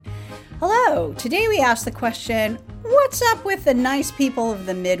So, today we asked the question, what's up with the nice people of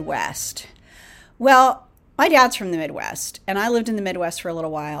the Midwest? Well, my dad's from the Midwest, and I lived in the Midwest for a little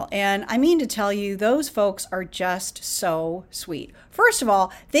while, and I mean to tell you, those folks are just so sweet. First of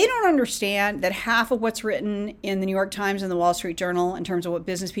all, they don't understand that half of what's written in the New York Times and the Wall Street Journal in terms of what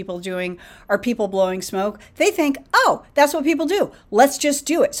business people are doing are people blowing smoke. They think, oh, that's what people do. Let's just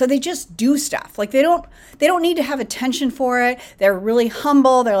do it. So they just do stuff. Like they don't need to have attention for it. They're really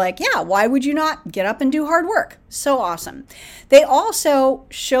humble. They're like, yeah, why would you not get up and do hard work? So awesome. They also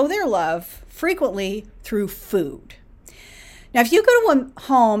show their love frequently through food. Now, if you go to a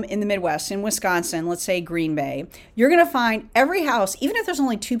home in the Midwest, in Wisconsin, let's say Green Bay, you're going to find every house, even if there's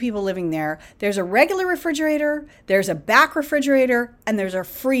only 2 people living there, there's a regular refrigerator, there's a back refrigerator, and there's a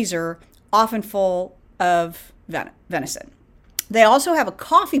freezer, often full of venison. They also have a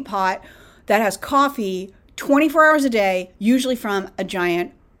coffee pot that has coffee 24 hours a day, usually from a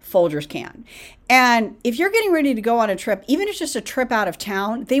giant Folgers can. And if you're getting ready to go on a trip, even if it's just a trip out of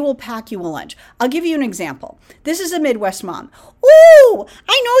town, they will pack you a lunch. I'll give you an example. This is a Midwest mom. Ooh,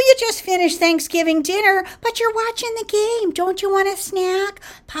 I know you just finished Thanksgiving dinner, but you're watching the game. Don't you want a snack?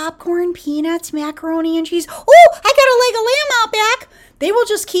 Popcorn, peanuts, macaroni and cheese. Ooh, I got a leg of lamb out back. They will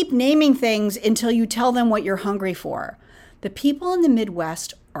just keep naming things until you tell them what you're hungry for. The people in the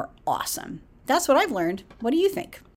Midwest are awesome. That's what I've learned. What do you think?